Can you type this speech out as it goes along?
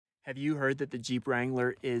Have you heard that the Jeep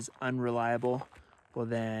Wrangler is unreliable? Well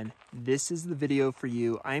then, this is the video for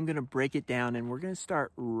you. I'm going to break it down and we're going to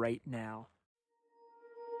start right now.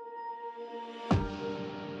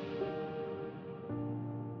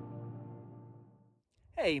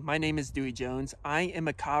 Hey, my name is Dewie Jones. I am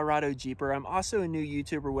a Colorado Jeeper. I'm also a new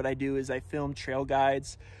YouTuber. What I do is I film trail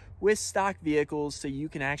guides with stock vehicles so you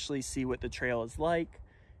can actually see what the trail is like.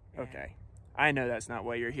 Okay, I know that's not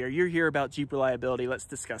why you're here. You're here about Jeep reliability. Let's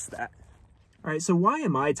discuss that. All right, so why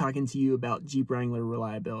am I talking to you about Jeep Wrangler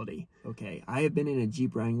reliability? Okay, I have been in a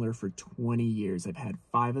Jeep Wrangler for 20 years. I've had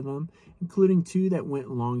 5 of them, including 2 that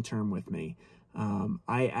went long-term with me.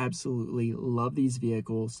 I absolutely love these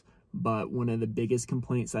vehicles, but one of the biggest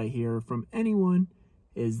complaints I hear from anyone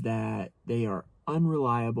is that they are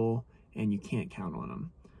unreliable and you can't count on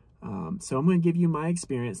them. So I'm going to give you my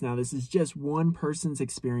experience. Now, this is just one person's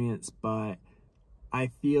experience, but I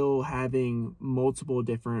feel having multiple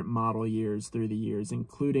different model years through the years,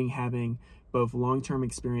 including having both long-term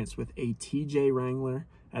experience with a TJ Wrangler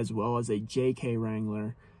as well as a JK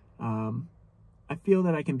Wrangler, I feel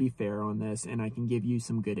that I can be fair on this and I can give you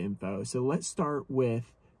some good info. So let's start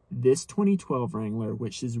with this 2012 Wrangler,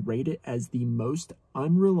 which is rated as the most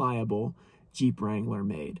unreliable Jeep Wrangler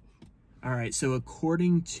made. All right, so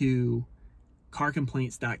according to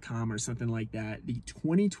carcomplaints.com or something like that, the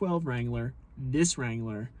 2012 Wrangler, this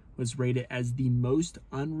Wrangler, was rated as the most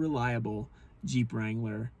unreliable Jeep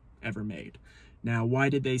Wrangler ever made. Now, why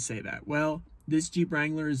did they say that? Well, this Jeep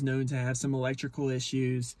Wrangler is known to have some electrical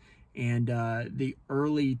issues, and the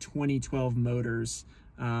early 2012 motors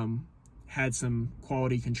had some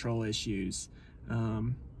quality control issues.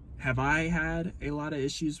 Have I had a lot of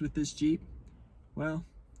issues with this Jeep? Well,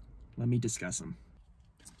 let me discuss them.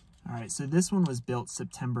 All right, so this one was built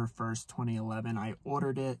September 1st, 2011. I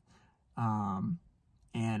ordered it,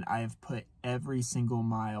 and I have put every single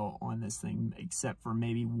mile on this thing except for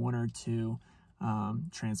maybe 1 or 2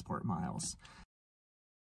 transport miles.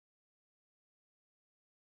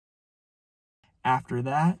 After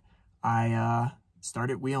that, I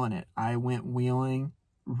started wheeling it. I went wheeling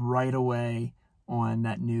right away on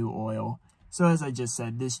that new oil. So as I just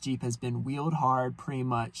said, this Jeep has been wheeled hard pretty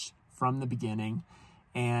much from the beginning.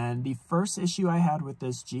 And the first issue I had with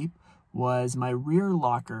this Jeep was my rear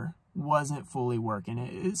locker wasn't fully working.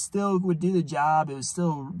 It still would do the job. It was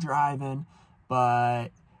still driving, but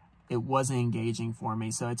it wasn't engaging for me.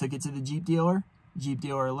 So I took it to the Jeep dealer. Jeep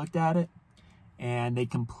dealer looked at it, and they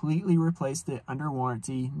completely replaced it under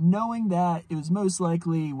warranty, knowing that it was most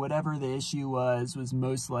likely, whatever the issue was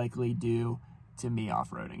most likely due to me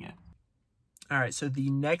off-roading it. All right, so the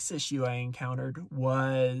next issue I encountered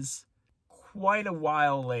was quite a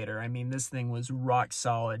while later. I mean, this thing was rock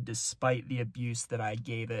solid despite the abuse that I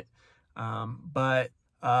gave it. But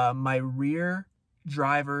my rear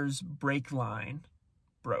driver's brake line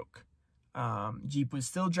broke. Jeep was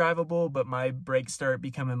still drivable, but my brakes started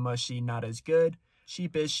becoming mushy, not as good.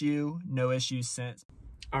 Cheap issue, no issues since.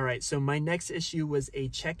 All right, so my next issue was a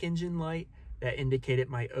check engine light that indicated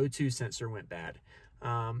my O2 sensor went bad.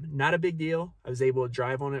 Not a big deal. I was able to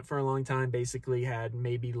drive on it for a long time, basically had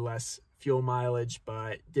maybe less fuel mileage,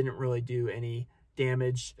 but didn't really do any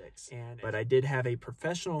damage. But I did have a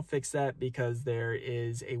professional fix that because there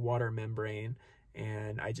is a water membrane,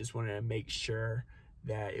 and I just wanted to make sure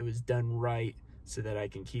that it was done right so that I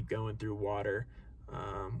can keep going through water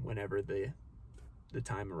whenever the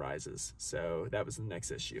time arises. So that was the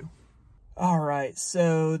next issue. All right,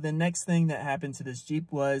 so the next thing that happened to this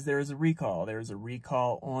Jeep was there was a recall. There was a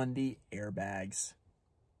recall on the airbags.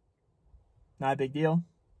 Not a big deal.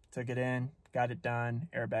 Took it in, got it done,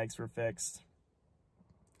 airbags were fixed.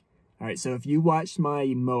 All right, so if you watched my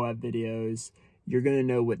Moab videos, you're gonna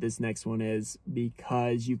know what this next one is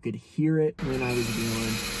because you could hear it when I was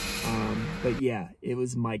wheeling. But yeah, it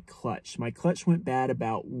was my clutch. My clutch went bad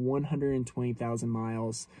about 120,000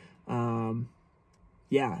 miles.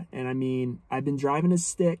 Yeah, and I mean, I've been driving a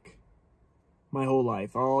stick my whole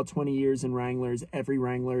life. All 20 years in Wranglers, every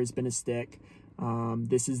Wrangler has been a stick.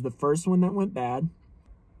 This is the first one that went bad.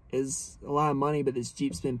 Is a lot of money, but this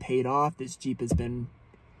Jeep's been paid off. This Jeep has been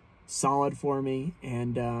solid for me,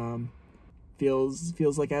 and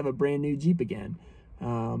feels like I have a brand new Jeep again.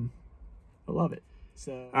 I love it.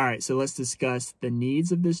 So all right, so let's discuss the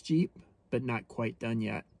needs of this Jeep, but not quite done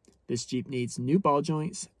yet. This Jeep needs new ball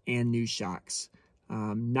joints and new shocks.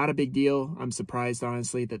 Not a big deal. I'm surprised,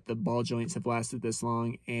 honestly, that the ball joints have lasted this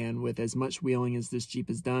long, and with as much wheeling as this Jeep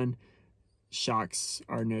has done, shocks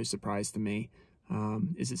are no surprise to me.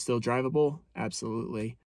 Is it still drivable?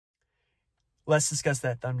 Absolutely. Let's discuss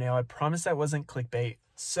that thumbnail. I promise that wasn't clickbait.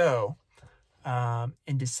 So,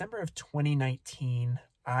 in December of 2019,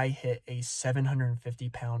 I hit a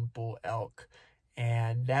 750-pound bull elk,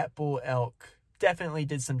 and that bull elk definitely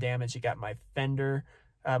did some damage. It got my fender,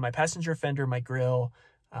 my passenger fender, my grill,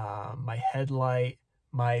 my headlight,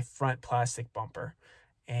 my front plastic bumper.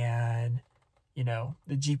 And you know,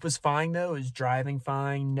 the Jeep was fine though. It was driving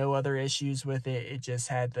fine, no other issues with it. It just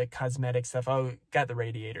had the cosmetic stuff. Oh, got the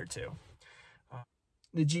radiator too.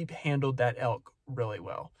 The Jeep handled that elk really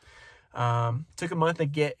well. Took a month to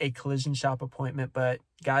get a collision shop appointment, but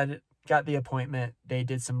got the appointment. They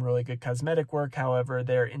did some really good cosmetic work. However,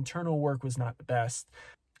 their internal work was not the best.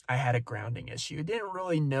 I had a grounding issue. Didn't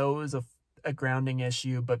really know it was a grounding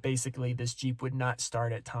issue, but basically this Jeep would not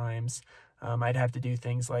start at times. I'd have to do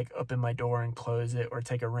things like open my door and close it, or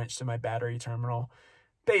take a wrench to my battery terminal,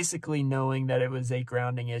 basically knowing that it was a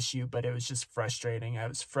grounding issue, but it was just frustrating. I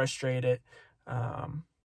was frustrated.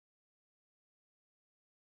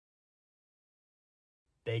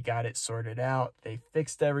 They got it sorted out. They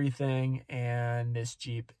fixed everything, and this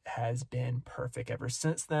Jeep has been perfect ever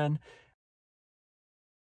since then.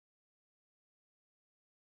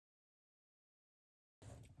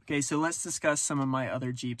 Okay, so let's discuss some of my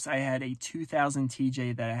other Jeeps. I had a 2000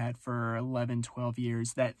 TJ that I had for 11, 12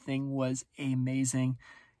 years. That thing was amazing.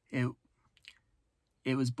 It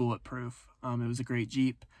was bulletproof. It was a great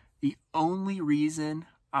Jeep. The only reason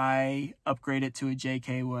I upgraded to a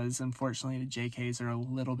JK was, unfortunately, the JKs are a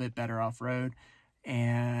little bit better off-road.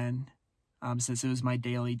 And since it was my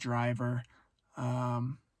daily driver,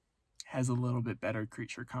 has a little bit better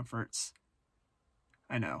creature comforts.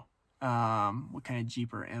 I know. What kind of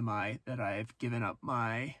Jeeper am I that I've given up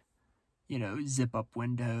my, you know, zip up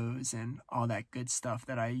windows and all that good stuff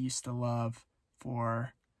that I used to love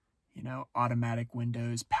for, you know, automatic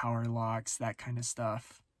windows, power locks, that kind of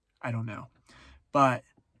stuff. I don't know. But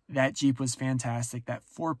that Jeep was fantastic. That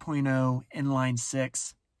 4.0 inline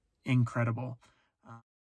six, incredible.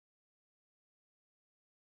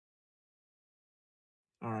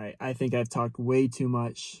 All right, I think I've talked way too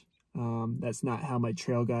much. That's not how my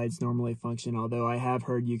trail guides normally function. Although I have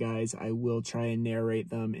heard you guys, I will try and narrate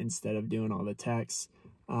them instead of doing all the text.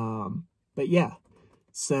 But yeah,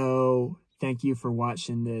 so thank you for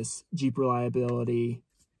watching this Jeep reliability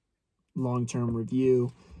long-term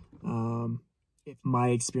review. My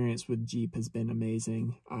experience with Jeep has been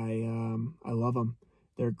amazing. I love them.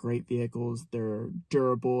 They're great vehicles. They're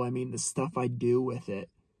durable. I mean, the stuff I do with it,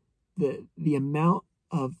 the amount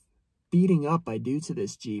of beating up I do to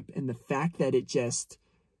this Jeep, and the fact that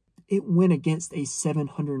it went against a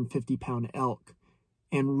 750-pound elk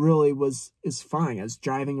and really is fine. I was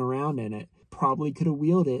driving around in it, probably could have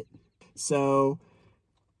wheeled it. So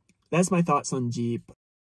that's my thoughts on Jeep.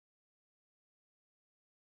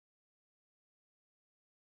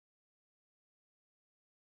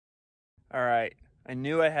 All right, I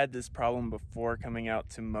knew I had this problem before coming out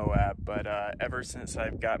to Moab, but ever since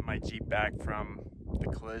I've got my Jeep back from the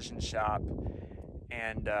collision shop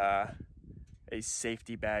and a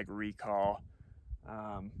safety bag recall,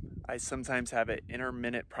 I sometimes have an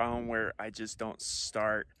intermittent problem where I just don't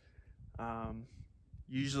start.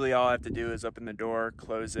 Usually all I have to do is open the door,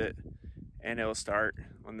 close it, and it'll start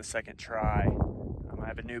on the second try. I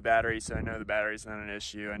have a new battery, so I know the battery's not an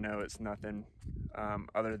issue. I know it's nothing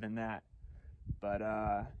other than that. But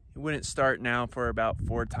it wouldn't start now for about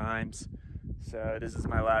 4 times. So this is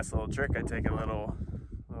my last little trick. I take a little,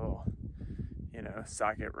 you know,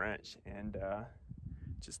 socket wrench and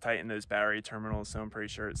just tighten those battery terminals. So I'm pretty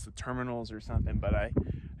sure it's the terminals or something, but I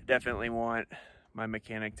definitely want my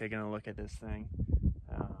mechanic taking a look at this thing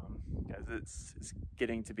because it's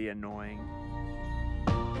getting to be annoying.